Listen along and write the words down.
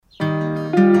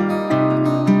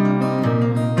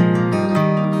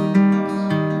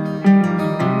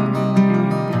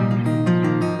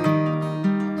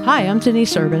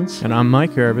Denise Urbans. And I'm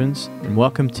Mike Urbans, and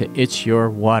welcome to It's Your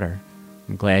Water.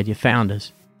 I'm glad you found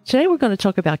us. Today we're going to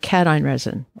talk about cation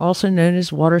resin, also known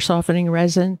as water softening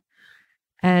resin,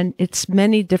 and its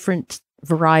many different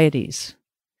varieties.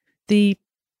 The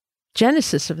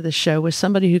genesis of this show was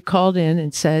somebody who called in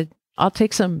and said, I'll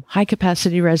take some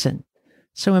high-capacity resin.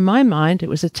 So in my mind, it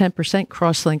was a 10%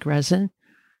 cross-link resin,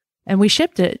 and we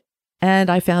shipped it, and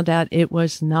I found out it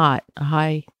was not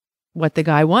what the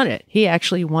guy wanted. He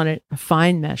actually wanted a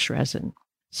fine mesh resin.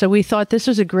 So we thought this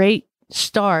was a great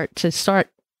start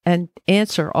and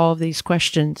answer all of these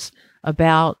questions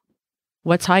about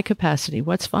what's high capacity,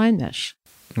 what's fine mesh.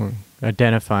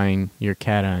 Identifying your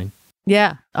cation.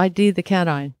 Yeah, ID the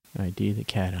cation. ID the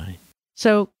cation.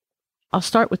 So I'll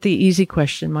start with the easy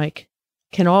question, Mike.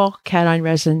 Can all cation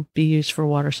resin be used for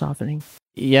water softening?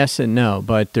 Yes and no,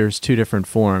 but there's two different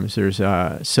forms. There's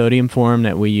a sodium form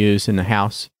that we use in the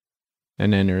house,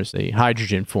 and then there's the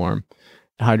hydrogen form.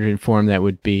 The hydrogen form that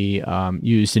would be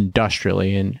used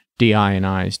industrially in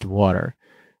deionized water.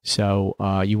 So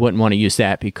you wouldn't want to use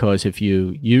that, because if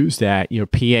you use that, your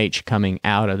pH coming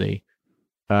out of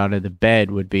the bed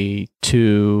would be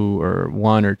 2 or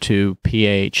 1 or 2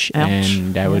 pH. Ouch.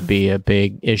 And that would be a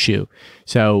big issue.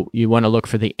 So you want to look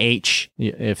for the H.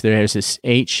 If there's this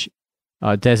H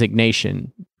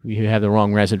designation, you have the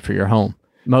wrong resin for your home.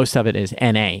 Most of it is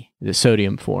Na, the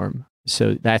sodium form.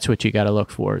 So that's what you got to look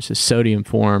for, is a sodium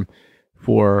form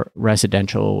for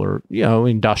residential or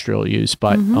industrial use,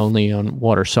 but only on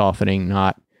water softening,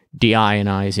 not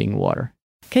deionizing water.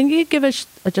 Can you give us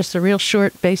just a real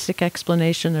short, basic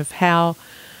explanation of how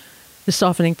the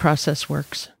softening process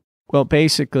works? Well,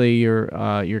 basically,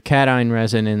 your cation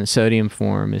resin in the sodium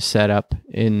form is set up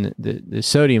in the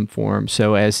sodium form.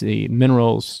 So as the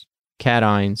minerals,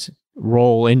 cations,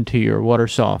 roll into your water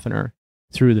softener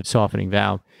through the softening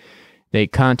valve, they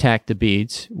contact the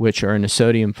beads, which are in the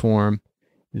sodium form.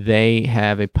 They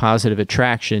have a positive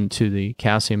attraction to the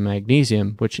calcium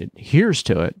magnesium, which adheres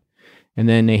to it. And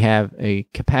then they have a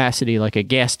capacity like a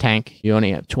gas tank. You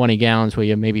only have 20 gallons, where you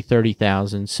have maybe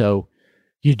 30,000. So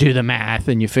you do the math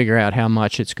and you figure out how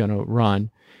much it's going to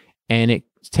run. And it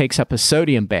takes up a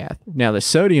sodium bath. Now, the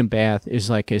sodium bath is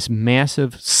like this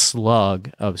massive slug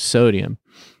of sodium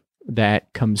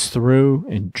that comes through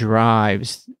and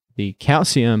drives the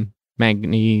calcium,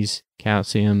 manganese,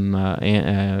 calcium,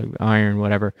 iron,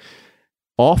 whatever,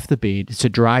 off the bead. It's a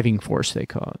driving force, they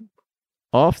call it.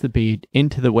 Off the bead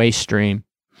into the waste stream,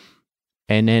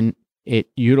 and then it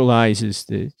utilizes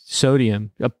the sodium,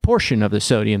 a portion of the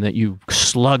sodium that you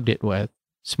slugged it with,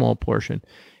 small portion,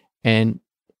 and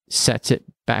sets it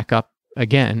back up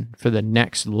again for the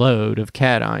next load of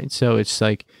cation. So it's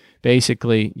like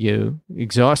basically you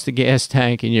exhaust the gas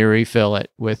tank and you refill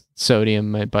it with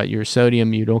sodium, but your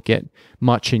sodium, you don't get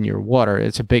much in your water.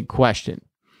 It's a big question.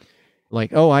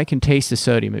 Like, oh, I can taste the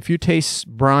sodium. If you taste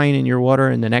brine in your water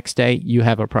and the next day, you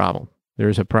have a problem.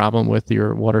 There's a problem with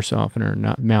your water softener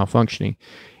not malfunctioning.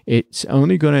 It's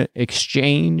only going to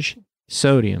exchange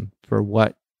sodium for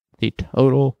what the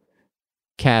total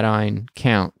cation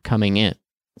count coming in.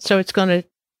 So it's going to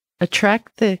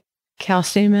attract the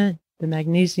calcium, the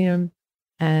magnesium,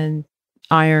 and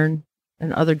iron,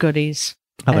 and other goodies.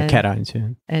 Other cations,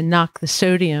 yeah. And knock the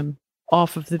sodium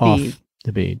off of the bead. Off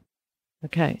the bead.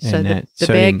 Okay, so the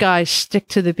bad guys stick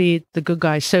to the bead, the good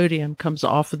guy sodium comes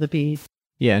off of the bead.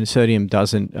 Yeah, and sodium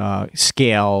doesn't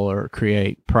scale or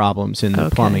create problems in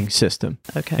the plumbing system.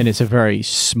 Okay. And it's a very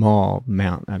small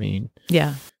amount. I mean,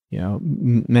 yeah,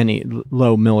 many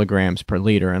low milligrams per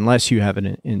liter, unless you have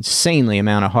an insanely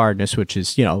amount of hardness, which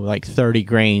is, like 30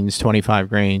 grains, 25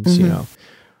 grains,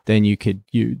 then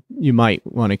you might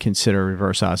want to consider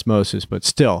reverse osmosis, but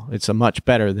still, it's a much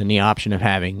better than the option of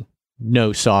having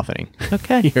no softening.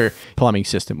 Okay. Your plumbing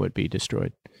system would be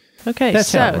destroyed. Okay,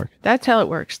 that's how it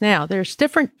works. Now, there's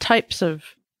different types of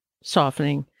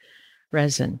softening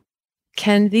resin.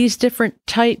 Can these different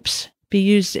types be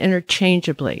used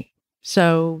interchangeably?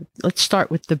 So let's start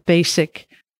with the basic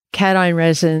cation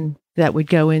resin that would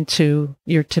go into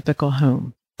your typical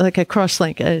home, like a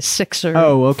crosslink, a 6 or...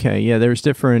 Oh, okay. Yeah, there's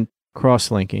different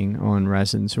cross-linking on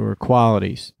resins or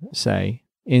qualities, say,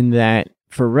 in that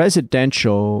for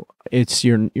residential, it's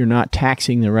you're not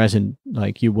taxing the resin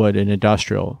like you would in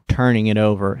industrial, turning it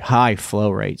over, high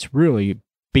flow rates, really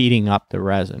beating up the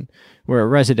resin. Where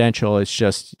residential, it's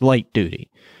just light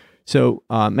duty. So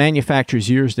manufacturers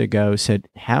years ago said,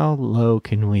 how low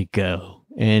can we go?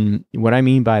 And what I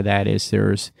mean by that is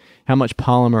there's how much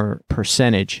polymer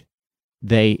percentage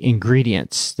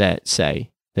ingredients that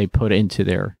say they put into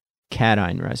their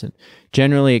cation resin.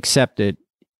 Generally accepted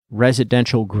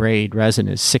residential grade resin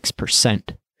is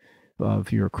 6%.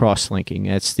 of your cross-linking.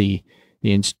 That's the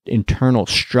internal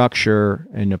structure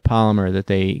in the polymer that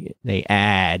they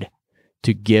add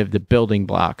to give the building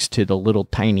blocks to the little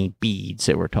tiny beads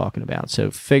that we're talking about. So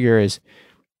figure is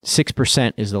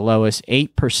 6% is the lowest.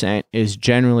 8% is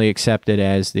generally accepted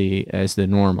as the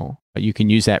normal. You can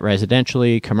use that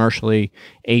residentially, commercially.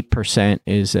 8%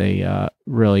 is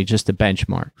really just a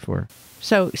benchmark for.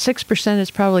 So 6%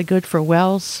 is probably good for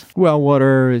wells? Well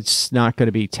water, it's not going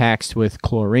to be taxed with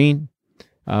chlorine.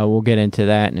 We'll get into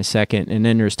that in a second. And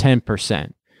then there's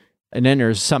 10%. And then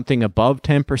there's something above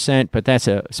 10%, but that's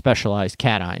a specialized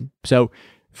cation. So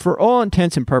for all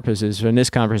intents and purposes in this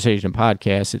conversation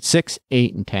podcast, it's 6,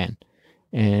 8, and 10.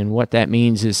 And what that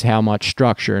means is how much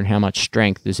structure and how much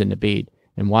strength is in the bead.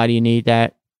 And why do you need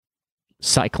that?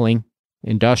 Cycling,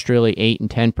 industrially 8 and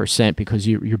 10%, because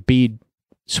your bead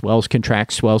swells,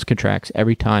 contracts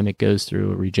every time it goes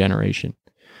through a regeneration.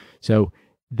 So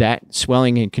that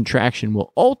swelling and contraction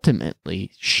will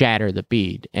ultimately shatter the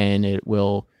bead, and it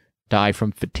will die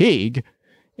from fatigue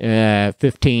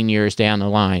 15 years down the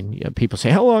line. People say,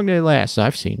 how long do they last?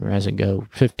 I've seen resin go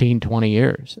 15, 20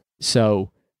 years.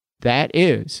 So that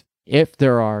is if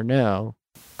there are no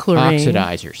Chlorine.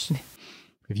 Oxidizers.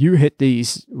 If you hit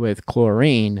these with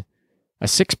chlorine, a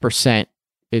 6%,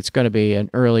 it's going to be an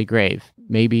early grave.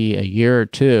 Maybe a year or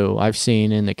two. I've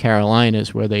seen in the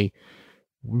Carolinas where they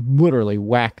literally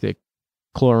whack the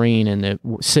chlorine in the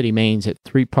city mains at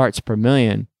 3 parts per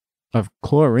million of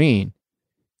chloramine,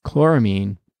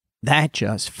 that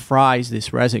just fries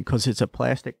this resin because it's a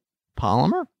plastic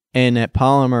polymer, and that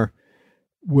polymer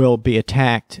will be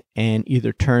attacked and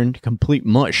either turn to complete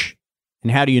mush.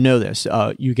 And how do you know this?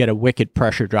 You get a wicked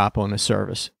pressure drop on the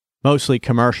surface. Mostly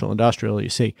commercial, industrial, you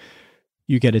see.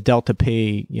 You get a delta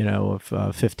P, of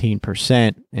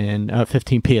 15% and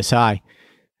 15 PSI. I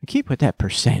keep with that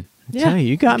percent. I tell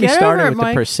you got me started with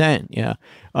the percent. Yeah.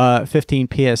 15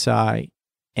 PSI.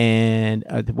 And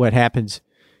what happens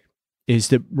is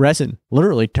the resin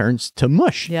literally turns to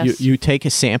mush. Yes. You take a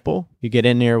sample, you get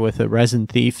in there with a resin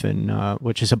thief, and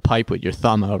which is a pipe with your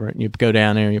thumb over it, and you go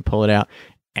down there and you pull it out,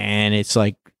 and it's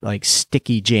like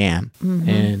sticky jam. Mm-hmm.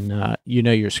 And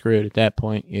you're screwed at that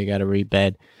point. You got to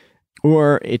rebed.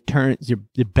 Or it turns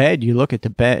the bed, you look at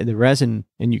the resin,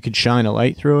 and you can shine a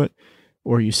light through it.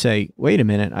 Or you say, wait a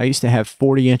minute, I used to have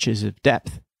 40 inches of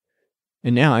depth,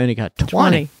 and now I only got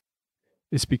 20.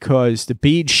 It's because the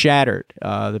bead shattered.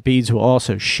 The beads will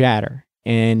also shatter,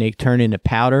 and they turn into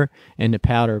powder, and the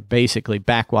powder basically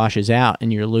backwashes out,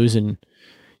 and you're losing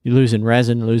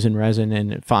resin,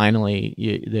 and finally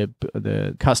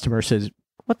the customer says,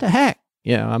 what the heck?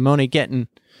 I'm only getting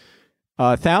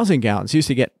 1,000 gallons. Used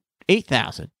to get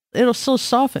 8,000. It'll still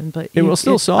soften, but it will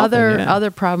still soften.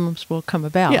 Other problems will come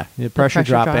about. Yeah, the pressure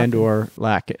drop and or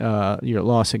lack your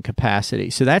loss in capacity.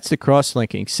 So that's the cross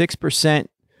linking. 6%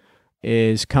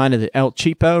 is kind of the El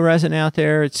Cheapo resin out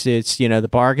there. It's the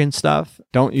bargain stuff.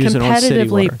 Don't use it on city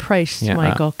water. Competitively priced,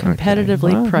 Michael.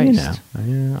 Competitively priced.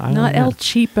 Not El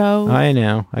Cheapo.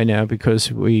 I know,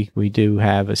 because we do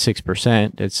have a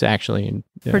 6%. It's actually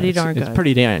pretty darn good. It's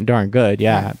pretty darn good,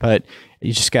 yeah. But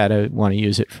you just gotta want to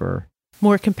use it for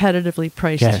more competitively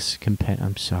priced. Yes,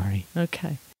 I'm sorry.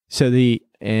 Okay. So the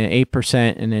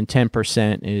 8% and then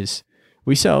 10% is.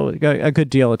 We sell a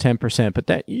good deal of 10%, but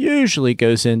that usually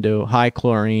goes into high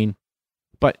chlorine.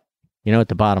 But you know what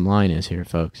the bottom line is here,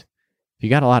 folks? If you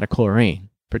got a lot of chlorine,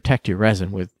 protect your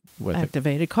resin with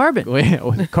activated carbon.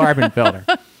 With a carbon filter.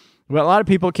 Well, a lot of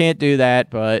people can't do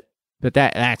that, but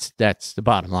that's the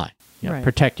bottom line. Right.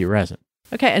 Protect your resin.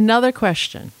 Okay, another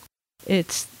question.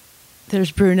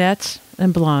 There's brunettes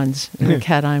and blondes in the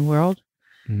cation world,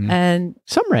 and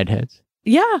some redheads.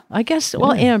 Yeah, I guess.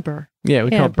 Well, amber. Yeah,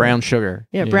 we call it brown sugar.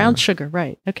 Yeah, brown sugar.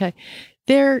 Right. Okay.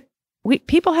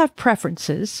 People have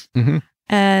preferences,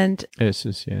 and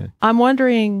I'm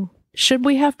wondering, should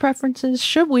we have preferences?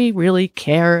 Should we really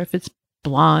care if it's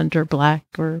blonde or black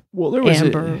or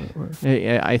amber?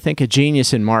 I think a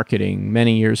genius in marketing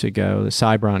many years ago, the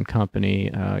Cybron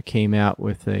company came out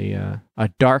with a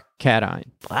dark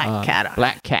cation,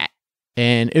 black cat,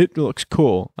 and it looks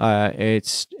cool.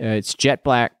 It's jet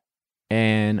black.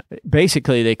 And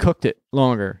basically, they cooked it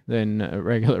longer than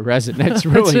regular resin. That's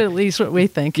really that's at least what we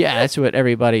think. Yeah, that's what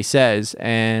everybody says.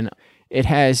 And it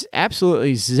has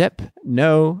absolutely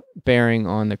no bearing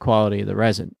on the quality of the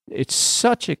resin. It's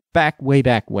such a way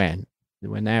back when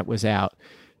that was out,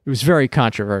 it was very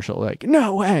controversial. Like,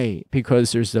 no way,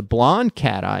 because there's the blonde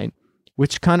cation,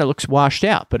 which kind of looks washed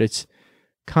out, but it's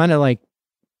kind of like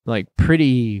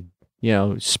pretty,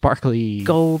 sparkly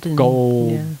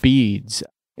gold beads.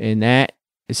 And that,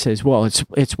 it says, well,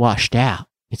 it's washed out.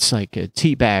 It's like a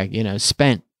tea bag,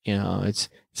 spent. It's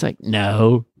like,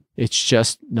 no, it's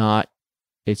just not.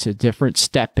 It's a different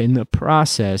step in the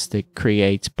process that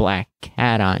creates black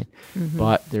cation.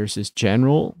 But there's this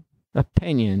general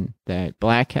opinion that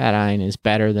black cation is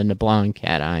better than the blonde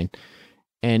cation.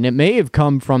 And it may have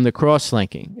come from the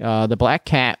cross-linking. The Black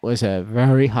Cat was a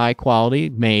very high-quality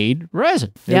made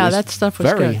resin. That stuff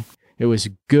was good. It was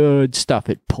good stuff.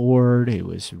 It poured. It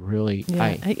was really...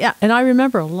 Yeah, and I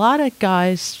remember a lot of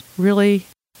guys really,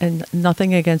 and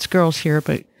nothing against girls here,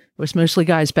 but it was mostly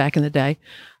guys back in the day.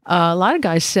 A lot of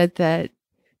guys said that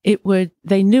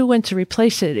they knew when to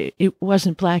replace it. It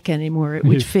wasn't black anymore. It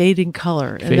would fade in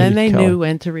color. And then they knew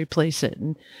when to replace it.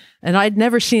 And I'd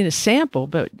never seen a sample,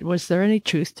 but was there any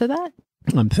truth to that?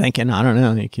 I'm thinking, I don't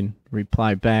know. You can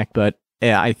reply back. But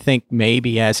I think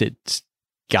maybe as it's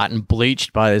gotten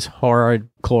bleached by this horrid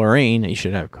chlorine, you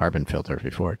should have a carbon filter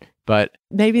before it. But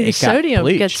maybe the sodium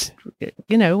gets,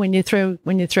 when you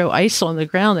throw ice on the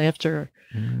ground after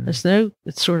the snow,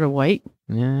 it's sort of white.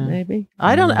 Yeah. Maybe.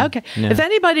 I don't know. Okay. No. If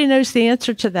anybody knows the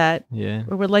answer to that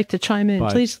or would like to chime in,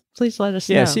 please let us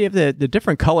know. Yeah, see if the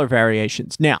different color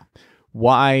variations. Now,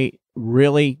 why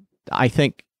really I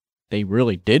think they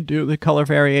really did do the color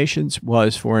variations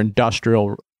was for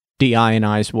industrial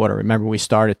deionized water. Remember, we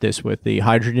started this with the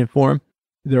hydrogen form.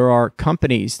 There are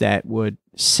companies that would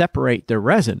separate their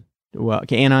resin,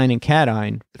 anion and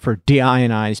cation, for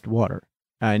deionized water.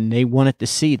 And they wanted to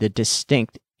see the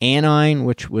distinct anion,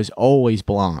 which was always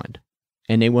blonde.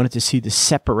 And they wanted to see the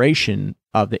separation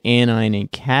of the anion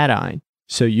and cation.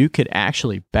 So you could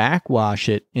actually backwash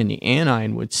it, and the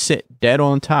anion would sit dead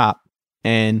on top,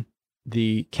 and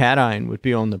the cation would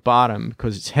be on the bottom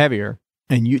because it's heavier.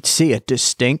 And you'd see a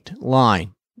distinct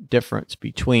line difference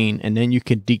between, and then you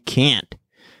could decant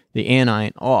the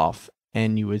anion off,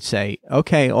 and you would say,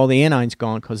 okay, all the anion's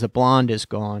gone because the blonde is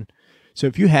gone. So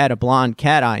if you had a blonde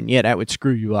cation, that would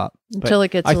screw you up. Until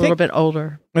it gets a little bit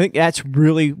older. I think that's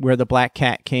really where the Black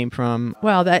Cat came from.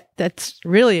 Well, that's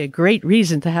really a great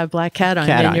reason to have black cation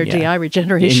in your DI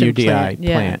regeneration in your DI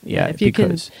plant. Yeah,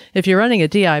 if you're running a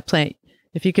DI plant,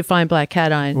 if you could find black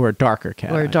cation or a darker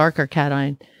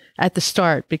cation at the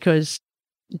start, because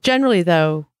generally,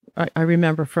 though, I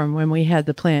remember from when we had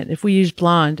the plant, if we used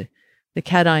blonde, the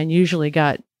cation usually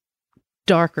got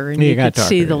darker, and you could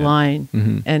see the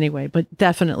line anyway, but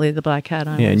definitely the black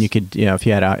cation. Yeah, and you could, if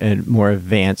you had a more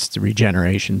advanced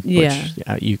regeneration, which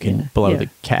you can blow the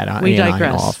cation we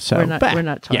digress. Off. So we're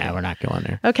not talking. Yeah, we're not going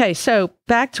there. Okay, so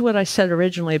back to what I said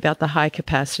originally about the high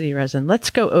capacity resin. Let's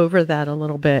go over that a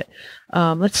little bit.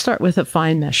 Let's start with a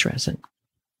fine mesh resin.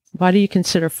 Why do you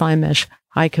consider fine mesh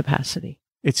high capacity?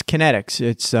 It's kinetics.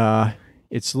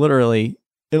 It's literally.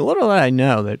 Little I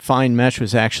know that fine mesh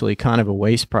was actually kind of a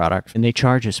waste product, and they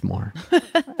charge us more.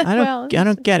 I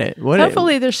don't get it.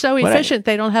 Hopefully, they're so efficient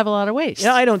they don't have a lot of waste.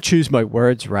 Yeah, I don't choose my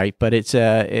words right, but it's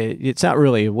not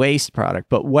really a waste product.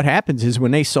 But what happens is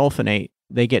when they sulfonate,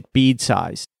 they get bead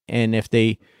size, and if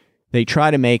they try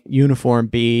to make uniform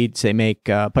beads, they make.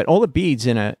 But all the beads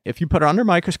if you put it under a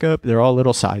microscope, they're all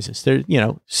little sizes. They're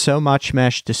so much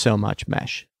mesh to so much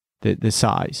mesh. The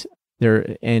size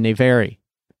and they vary.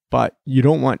 But you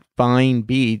don't want fine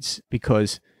beads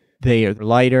because they are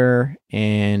lighter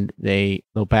and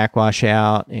they'll backwash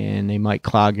out and they might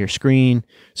clog your screen.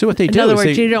 So what they do is, in other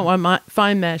words, you don't want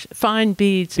fine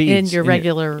beads in your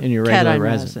regular cation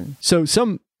resin. So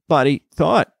somebody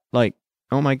thought, like,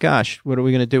 oh my gosh, what are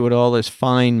we going to do with all this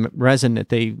fine resin that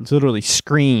they literally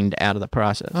screened out of the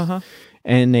process?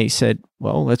 And they said,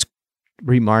 well, let's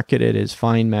remarket it as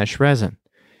fine mesh resin.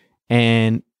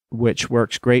 And which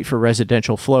works great for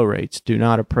residential flow rates. Do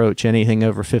not approach anything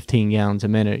over 15 gallons a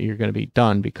minute. You're going to be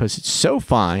done because it's so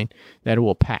fine that it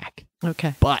will pack.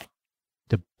 Okay. But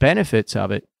the benefits of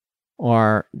it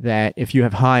are that if you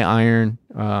have high iron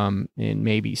and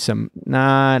maybe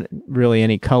not really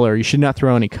any color, you should not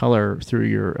throw any color through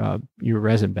your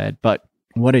resin bed. But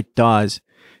what it does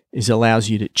is allows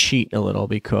you to cheat a little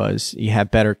because you have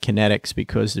better kinetics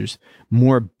because there's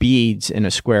more beads in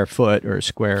a square foot or a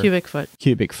square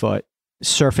cubic foot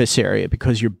surface area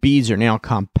because your beads are now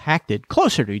compacted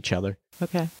closer to each other.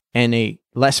 Okay. And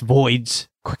less voids,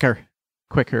 quicker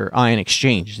ion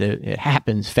exchange. It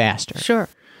happens faster. Sure.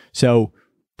 So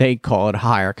they call it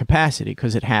higher capacity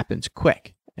because it happens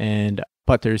quick.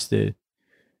 But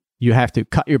you have to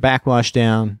cut your backwash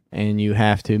down and you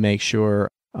have to make sure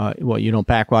you don't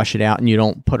backwash it out and you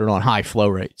don't put it on high flow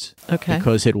rates. Okay.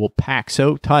 Because it will pack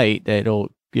so tight that it'll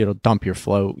dump your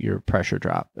pressure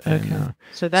drop. Okay.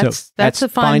 So that's a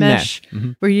fine mesh.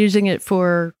 Mm-hmm. We're using it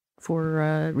for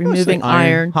removing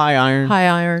iron. High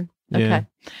iron. Okay. Yeah.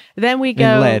 Then we go.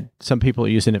 And lead. Some people are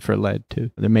using it for lead too.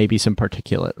 There may be some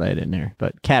particulate lead in there,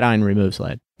 but cation removes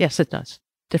lead. Yes, it does.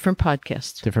 Different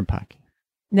podcast. Different podcast.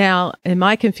 Now, in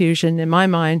my confusion, in my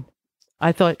mind,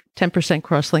 I thought 10%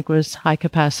 crosslink was high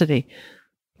capacity.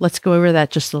 Let's go over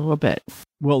that just a little bit.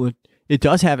 Well, it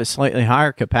does have a slightly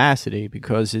higher capacity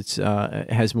because it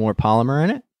has more polymer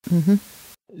in it. Mm-hmm.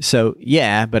 So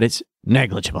yeah, but it's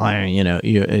negligible.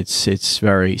 It's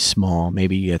very small,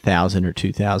 maybe 1,000 or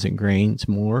 2,000 grains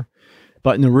more.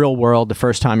 But in the real world, the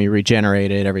first time you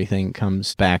regenerate it, everything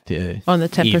comes back to on the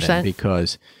 10%, even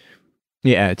because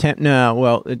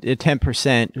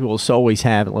 10% will always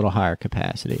have a little higher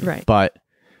capacity, right? But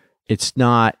it's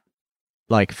not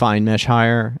like fine mesh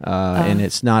higher, and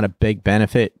it's not a big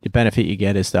benefit. The benefit you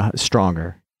get is the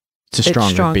stronger. It's a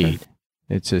stronger bead.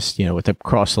 It's just, with the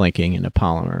cross-linking and the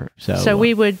polymer. So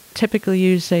we would typically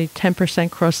use a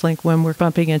 10% cross-link when we're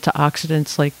bumping into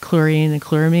oxidants like chlorine and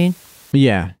chloramine.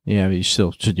 Yeah. You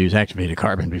still should use activated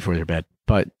carbon before your bed.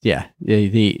 But yeah,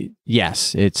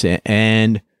 it's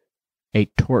and a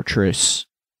torturous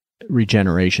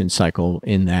regeneration cycle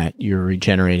in that you're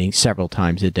regenerating several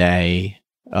times a day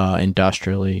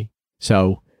industrially.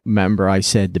 So remember I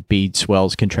said the bead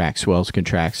swells, contracts. So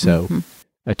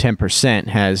a 10%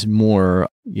 has more,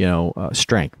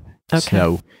 strength. Okay.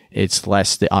 So it's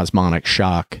less the osmotic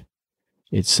shock.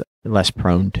 It's less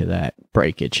prone to that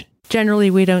breakage.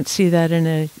 Generally, we don't see that in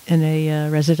a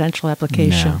residential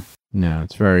application. No,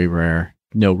 it's very rare.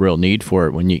 No real need for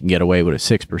it when you can get away with a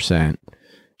 6%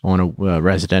 on a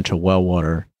residential well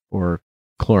water or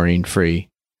chlorine-free,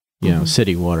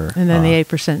 city water. And then the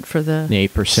 8% for the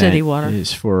 8% city water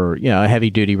is for a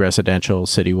heavy-duty residential,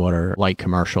 city water, light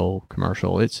commercial.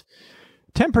 It's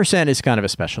 10% is kind of a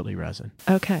specialty resin.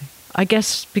 Okay, I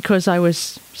guess because I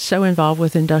was so involved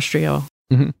with industrial,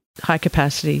 high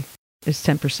capacity is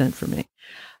 10% for me.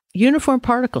 Uniform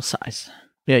particle size.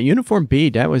 Yeah, uniform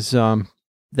bead. That was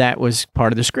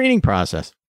part of the screening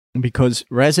process because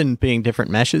resin being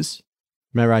different meshes.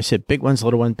 Remember, I said big ones,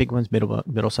 little ones, big ones,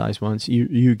 middle-sized ones.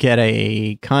 You get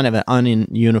a kind of an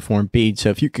ununiform bead. So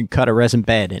if you could cut a resin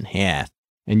bed in half,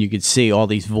 and you could see all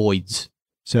these voids.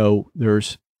 So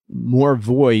there's more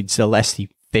voids, the less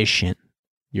efficient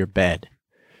your bed.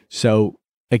 So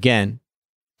again,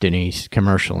 Denise,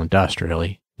 commercial,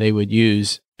 industrially, they would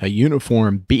use a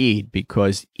uniform bead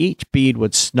because each bead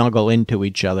would snuggle into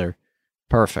each other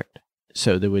perfect.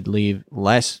 So they would leave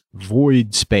less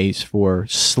void space for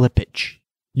slippage.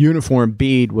 Uniform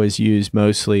bead was used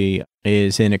mostly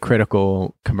is in a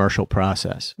critical commercial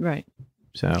process. Right.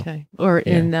 So or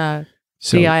in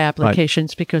CI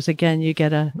applications because again you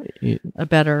get a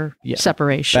better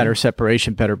separation. Better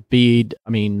separation, better bead. I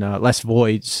mean less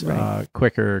voids,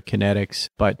 quicker kinetics.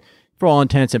 But for all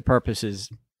intents and purposes,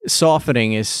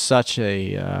 softening is such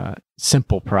a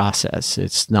simple process.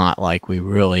 It's not like we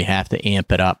really have to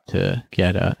amp it up to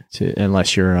get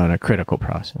unless you're on a critical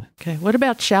process. Okay. What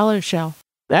about shallow shell?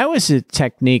 That was a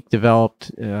technique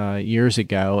developed years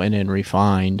ago and then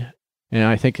refined. And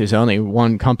I think there's only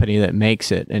one company that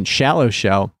makes it. And shallow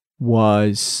shell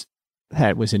was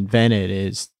invented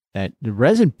is that the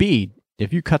resin bead,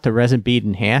 if you cut the resin bead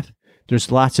in half,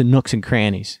 there's lots of nooks and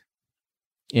crannies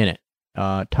in it.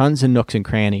 Tons of nooks and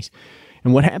crannies.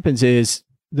 And what happens is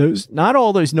not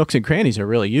all those nooks and crannies are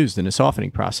really used in the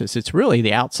softening process. It's really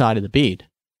the outside of the bead.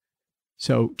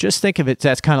 So just think of it,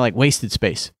 that's kind of like wasted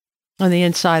space. On the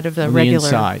inside of the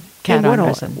regular cation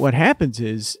resin. What happens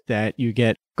is that you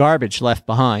get garbage left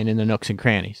behind in the nooks and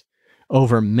crannies.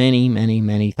 Over many, many,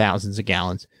 many thousands of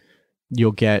gallons,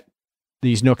 you'll get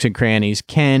these nooks and crannies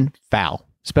can foul,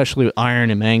 especially with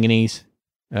iron and manganese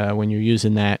when you're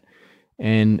using that.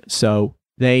 And so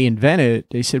they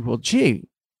said, well, gee,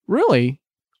 really,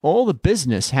 all the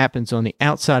business happens on the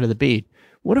outside of the bead.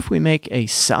 What if we make a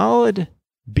solid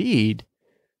bead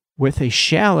with a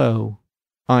shallow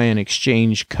ion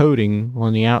exchange coating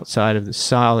on the outside of the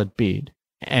solid bead?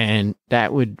 And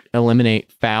that would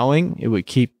eliminate fouling. It would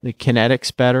keep the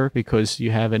kinetics better because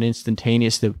you have an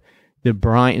instantaneous, the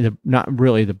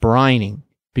brining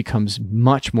becomes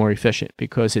much more efficient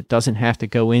because it doesn't have to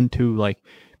go into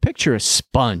picture a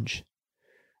sponge.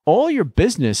 All your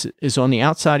business is on the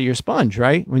outside of your sponge,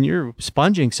 right? When you're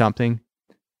sponging something,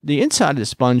 the inside of the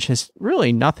sponge has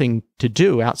really nothing to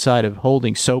do outside of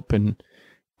holding soap and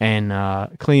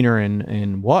cleaner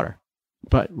and water.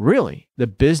 But really, the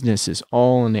business is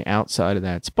all on the outside of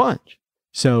that sponge.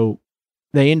 So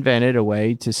they invented a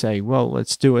way to say, well,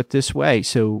 let's do it this way.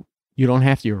 So you don't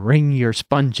have to wring your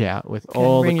sponge out with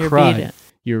all the crud.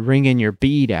 You're wringing your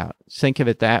bead out. Think of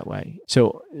it that way.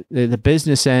 So the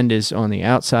business end is on the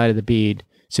outside of the bead.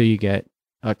 So you get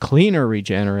a cleaner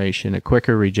regeneration, a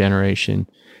quicker regeneration,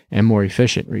 and more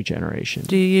efficient regeneration.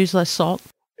 Do you use less salt?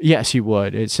 Yes, you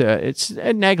would. It's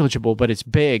negligible, but it's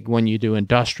big when you do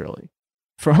industrially.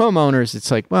 For homeowners, it's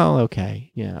like, well,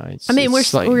 okay, it's. I mean,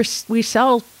 it's we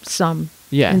sell some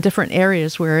yeah. in different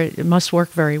areas where it must work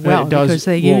very well because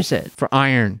they use it for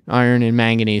iron and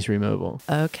manganese removal.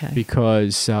 Okay.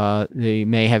 Because they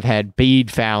may have had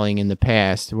bead fouling in the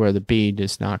past, where the bead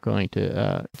is not going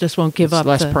to just won't give up.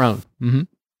 Less prone. Mm-hmm.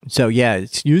 So yeah,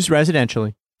 it's used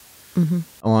residentially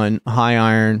on high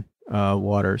iron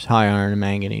waters, high iron and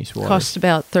manganese water. Costs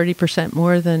about 30%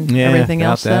 more than everything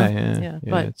else. That, yeah,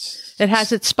 but it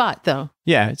has its spot though.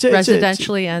 Yeah, it's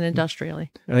residentially and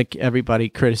industrially. Like everybody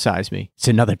criticized me. It's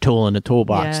another tool in the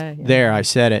toolbox. Yeah. There, I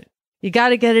said it. You got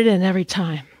to get it in every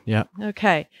time. Yeah.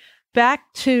 Okay.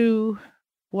 Back to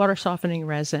water softening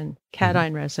resin,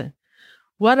 cation resin.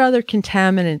 What other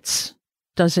contaminants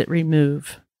does it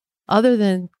remove other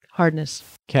than hardness?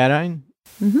 Cation?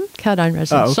 Cation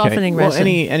resin, softening resin.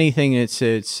 Well, anything it's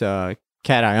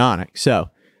cationic. So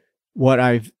what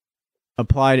I've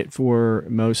applied it for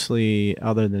mostly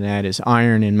other than that is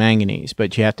iron and manganese,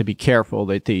 but you have to be careful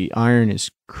that the iron is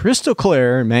crystal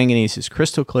clear and manganese is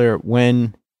crystal clear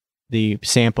when the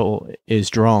sample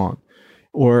is drawn,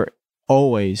 or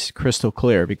always crystal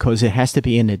clear, because it has to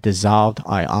be in a dissolved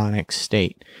ionic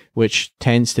state, which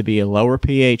tends to be a lower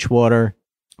pH water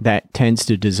that tends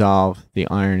to dissolve the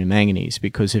iron and manganese.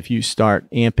 Because if you start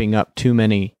amping up too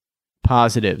many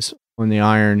positives on the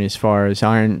iron, as far as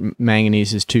iron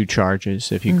manganese is 2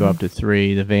 charges, if you go up to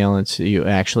 3, the valence, you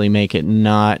actually make it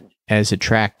not as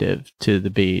attractive to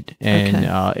the bead,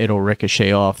 and it'll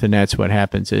ricochet off, and that's what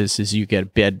happens is you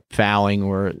get bed fouling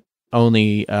or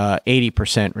only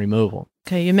 80% removal.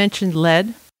 Okay, you mentioned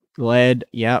lead. Lead,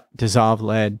 yep, dissolved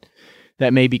lead.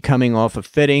 That may be coming off a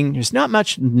fitting. There's not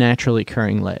much naturally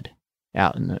occurring lead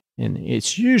out and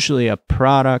it's usually a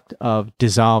product of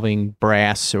dissolving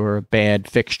brass or a bad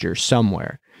fixture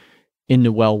somewhere in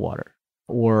the well water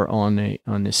or on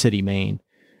the city main.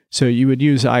 So you would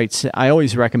use, I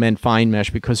always recommend fine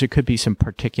mesh, because there could be some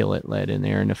particulate lead in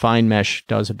there, and the fine mesh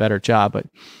does a better job. But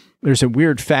there's a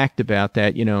weird fact about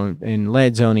that, and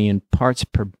lead's only in parts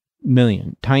per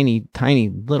million, tiny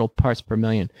little parts per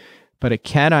million. But a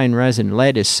cation resin,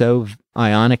 lead is so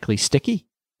ionically sticky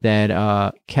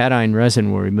that cation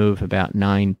resin will remove about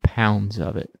 9 pounds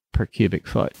of it per cubic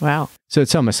foot. Wow. So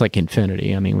it's almost like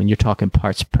infinity. I mean, when you're talking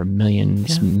parts per million,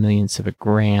 millionths of a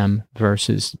gram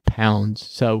versus pounds.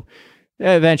 So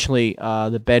eventually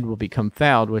the bed will become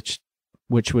fouled, which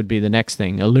would be the next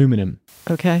thing, aluminum.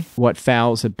 Okay. What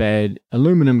fouls a bed?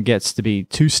 Aluminum gets to be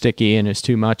too sticky and is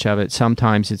too much of it.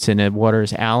 Sometimes it's in a water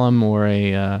as alum or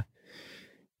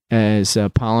as a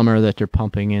polymer that they're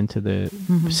pumping into the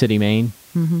city main,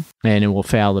 and it will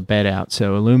foul the bed out.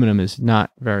 So aluminum is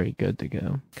not very good to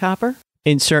go. Copper?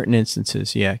 In certain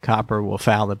instances, yeah, copper will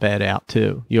foul the bed out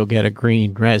too. You'll get a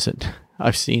green resin.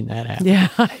 I've seen that happen. Yeah,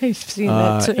 I've seen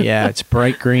that too. Yeah, it's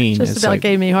bright green. Just it's about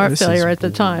gave me heart failure at the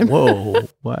time. Whoa,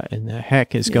 what in the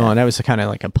heck is going on? That was kind of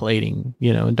like a plating,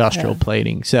 industrial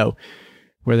plating. So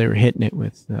where they were hitting it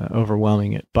with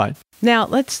overwhelming it. But now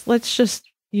let's just,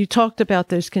 you talked about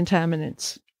those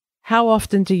contaminants. How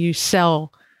often do you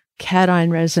sell cation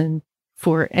resin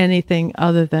for anything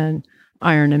other than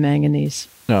iron and manganese?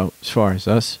 No, as far as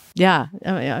us? Yeah.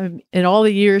 I mean, in all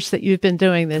the years that you've been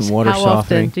doing this, how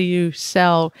often do you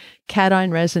sell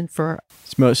cation resin for?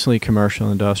 It's mostly commercial,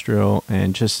 industrial,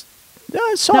 and just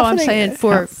softening. No, I'm saying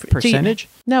for percentage?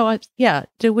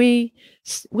 Do we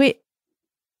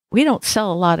don't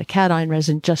sell a lot of cation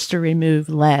resin just to remove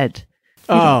lead.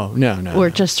 No. Or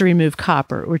just to remove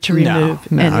copper or to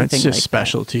remove anything it's just like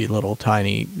specialty little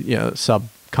tiny, sub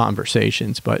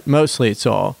conversations, but mostly it's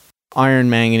all iron,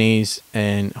 manganese,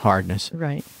 and hardness.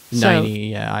 Right.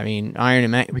 90, I mean, iron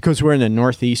and manganese, because we're in the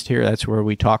Northeast here, that's where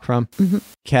we talk from.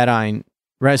 Cation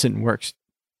resin works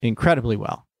incredibly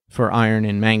well for iron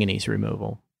and manganese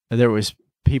removal. There was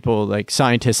people, like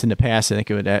scientists in the past, I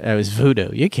think it was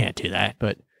voodoo. You can't do that,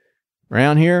 but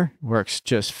around here, works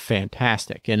just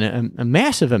fantastic. And a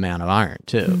massive amount of iron,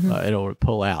 too. It'll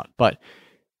pull out. But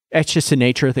it's just the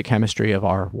nature of the chemistry of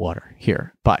our water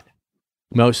here. But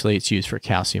mostly it's used for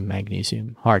calcium,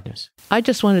 magnesium, hardness. I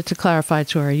just wanted to clarify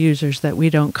to our users that we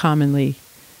don't commonly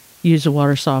use a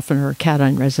water softener or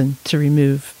cation resin to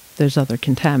remove those other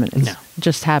contaminants. No. It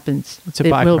just happens. It's a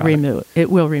byproduct. Will remove it. It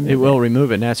will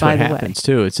remove it. And that's what happens,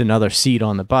 too. It's another seat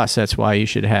on the bus. That's why you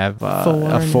should have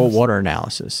a full water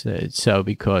analysis.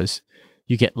 Because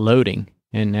you get loading,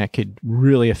 and that could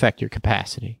really affect your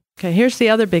capacity. Okay, here's the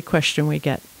other big question we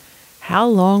get. How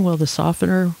long will the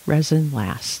softener resin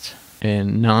last?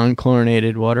 And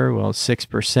non-chlorinated water, well,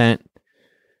 6%.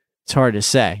 It's hard to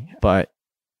say, but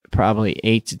probably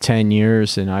 8 to 10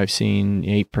 years, and I've seen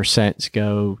 8%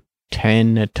 go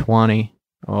 10 to 20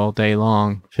 all day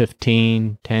long,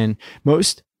 15, 10.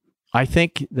 Most, I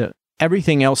think that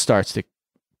everything else starts to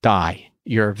die.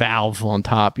 Your valve on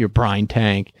top, your brine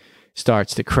tank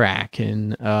starts to crack,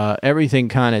 and everything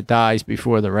kind of dies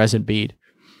before the resin bead.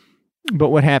 But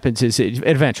what happens is it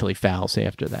eventually fouls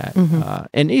after that.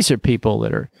 And these are people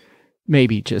that are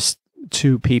maybe just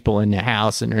 2 people in the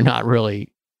house and they're not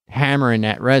really hammering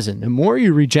that resin. The more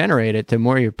you regenerate it, the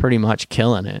more you're pretty much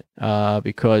killing it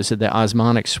because of the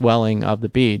osmotic swelling of the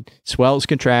bead. Swells,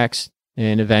 contracts,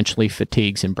 and eventually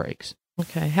fatigues and breaks.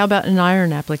 Okay. How about in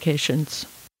iron applications?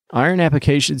 Iron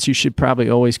applications, you should probably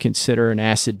always consider an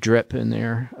acid drip in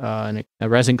there, and a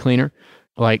resin cleaner,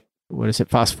 like,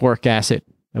 phosphoric acid,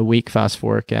 a weak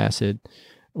phosphoric acid,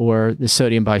 or the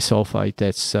sodium bisulfite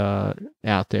that's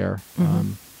out there.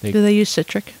 Do they use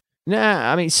citric?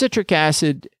 Nah, I mean, citric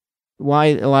acid, why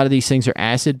a lot of these things are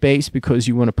acid-based, because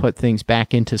you want to put things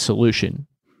back into solution.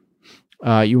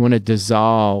 You want to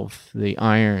dissolve the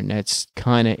iron. That's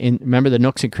kind of in. Remember the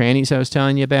nooks and crannies I was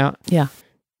telling you about? Yeah.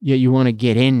 Yeah, you want to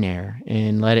get in there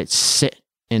and let it sit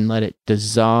and let it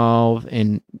dissolve,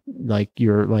 and like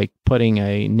you're like putting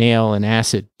a nail in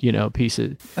acid, piece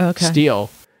of steel.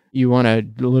 You want to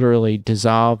literally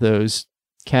dissolve those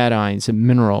cations and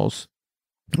minerals,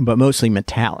 but mostly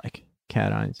metallic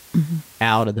cations,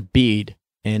 out of the bead,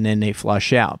 and then they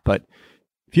flush out. But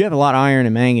if you have a lot of iron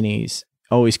and manganese,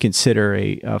 always consider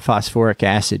a phosphoric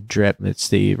acid drip. It's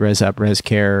the ResUp,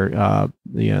 ResCare,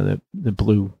 the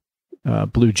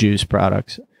blue juice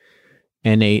products,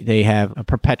 and they have a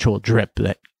perpetual drip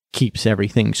that keeps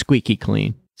everything squeaky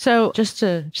clean. So just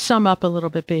to sum up a little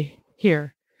bit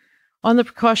here, on the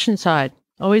precaution side,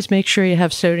 always make sure you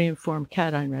have sodium-formed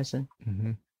cation resin.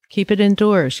 Keep it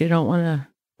indoors. You don't want to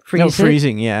freeze it. No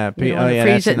freezing, yeah.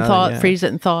 Freeze it and thaw. Freeze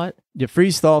it and thaw it. Yeah,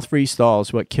 freeze thaw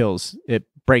is what kills. It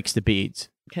breaks the beads.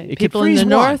 Okay. People in the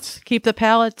north, keep the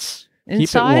pallets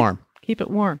inside. Keep it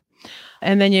warm.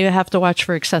 And then you have to watch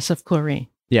for excessive chlorine.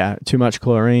 Yeah, too much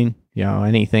chlorine.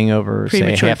 Anything over,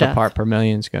 say, half a part per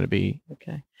million is going to be.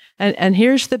 Okay. And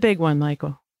here's the big one,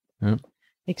 Michael.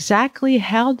 Exactly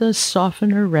how does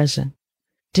softener resin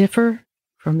differ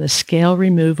from the scale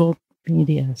removal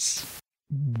medias?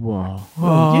 Whoa.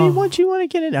 What do you want to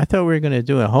get in? I thought we were going to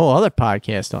do a whole other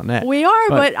podcast on that. We are,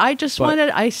 but I just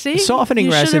wanted, softening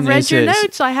resin. You should have read your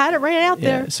notes. I had it right out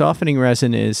there. Softening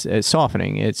resin is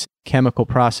softening. It's chemical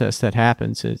process that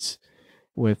happens. It's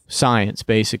with science,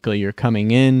 basically. You're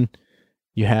coming in,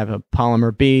 you have a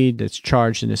polymer bead that's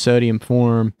charged in a sodium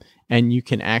form, and you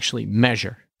can actually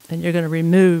measure. And you're going to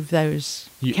remove those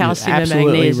calcium and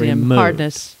magnesium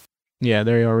hardness. Yeah,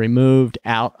 they are removed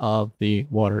out of the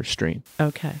water stream.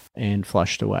 Okay. And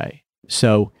flushed away.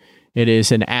 So it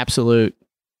is an absolute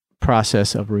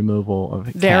process of removal of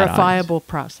verifiable cations.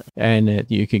 Process. And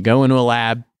you can go into a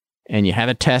lab and you have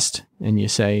a test and you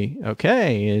say,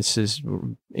 okay, this is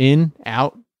in,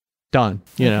 out, done.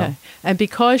 You know. And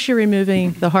because you're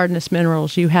removing the hardness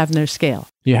minerals, you have no scale.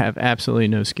 You have absolutely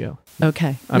no scale.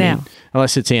 Okay. I mean,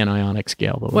 unless it's anionic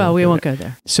scale. But we won't go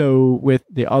there. So with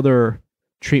the other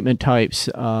treatment types,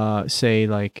 say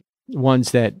like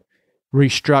ones that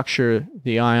restructure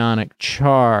the ionic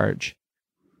charge,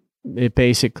 it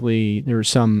basically, there's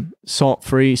some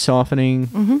salt-free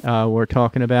softening we're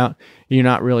talking about. You're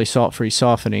not really salt-free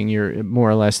softening. You're more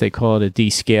or less, they call it a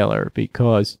descaler,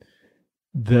 because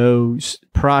those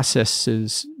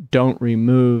processes don't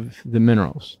remove the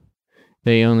minerals.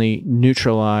 They only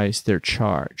neutralize their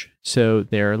charge. So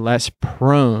they're less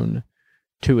prone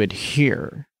to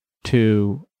adhere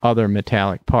to other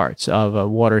metallic parts of a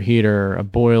water heater, a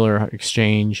boiler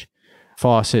exchange,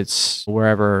 faucets,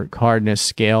 wherever, hardness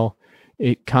scale.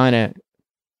 It kind of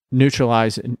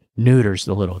neuters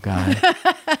the little guy,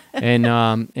 and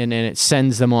then it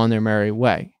sends them on their merry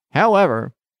way.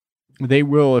 However, they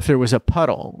will, if there was a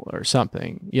puddle or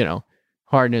something,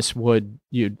 hardness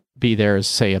you'd be there as,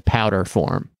 say, a powder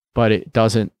form, but it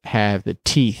doesn't have the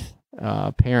teeth.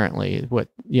 Apparently,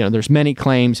 there's many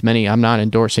claims, I'm not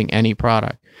endorsing any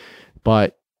product,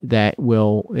 but it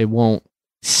won't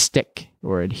stick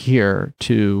or adhere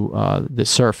to the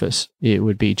surface. It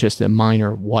would be just a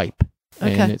minor wipe,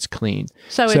 and it's clean.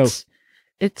 So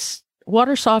it's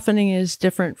water softening is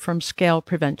different from scale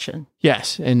prevention.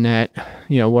 Yes, and that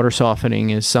water softening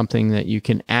is something that you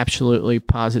can absolutely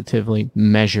positively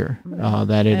measure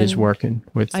that it is working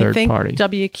with third party.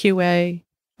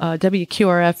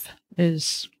 WQRF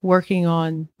is working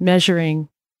on measuring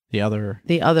the other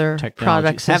products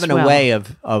technologies, as having well, a way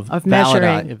of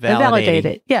measuring, validate validating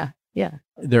it. Yeah.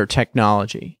 their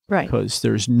technology, Right. Because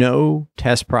there's no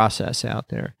test process out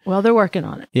there. Well, they're working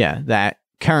on it. Yeah, that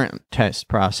current test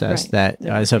process Right. that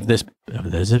They're as of working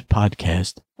this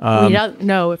podcast, we don't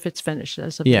know if it's finished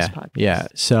as of this podcast. yeah.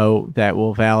 So that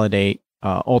will validate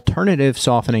alternative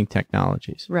softening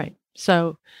technologies. Right.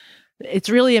 So it's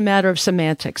really a matter of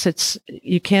semantics.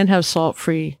 You can't have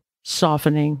salt-free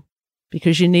softening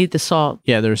because you need the salt.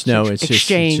 Yeah, there's no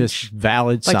exchange. It's just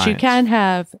valid But science. you can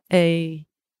have a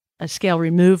scale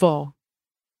removal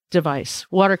device,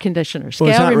 water conditioner. Scale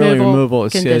Well, it's not really removal.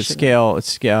 It's conditioner. scale.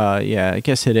 It's yeah. I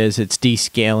guess it is. It's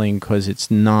descaling because it's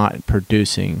not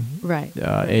producing. Right.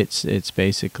 It's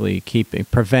basically keeping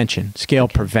prevention, scale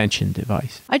prevention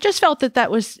device. I just felt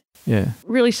that was Yeah.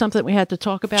 really something we had to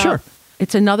talk about. Sure.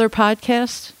 It's another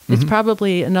podcast. It's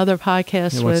probably another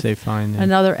podcast Once with they find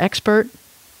another expert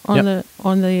on Yep.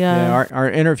 the yeah,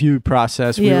 our interview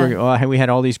process. Yeah. We had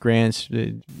all these grants.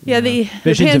 the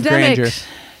visions of pandemic grandeur.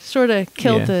 sort of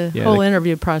killed the whole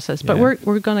interview process, but yeah.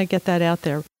 we're going to get that out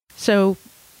there. So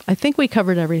I think we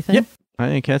covered everything. Yep. I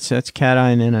think that's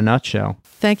cation in a nutshell.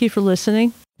 Thank you for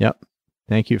listening. Yep.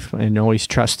 Thank you, and always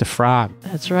trust the frog.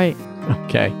 That's right.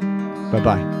 Okay.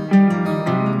 Bye-bye.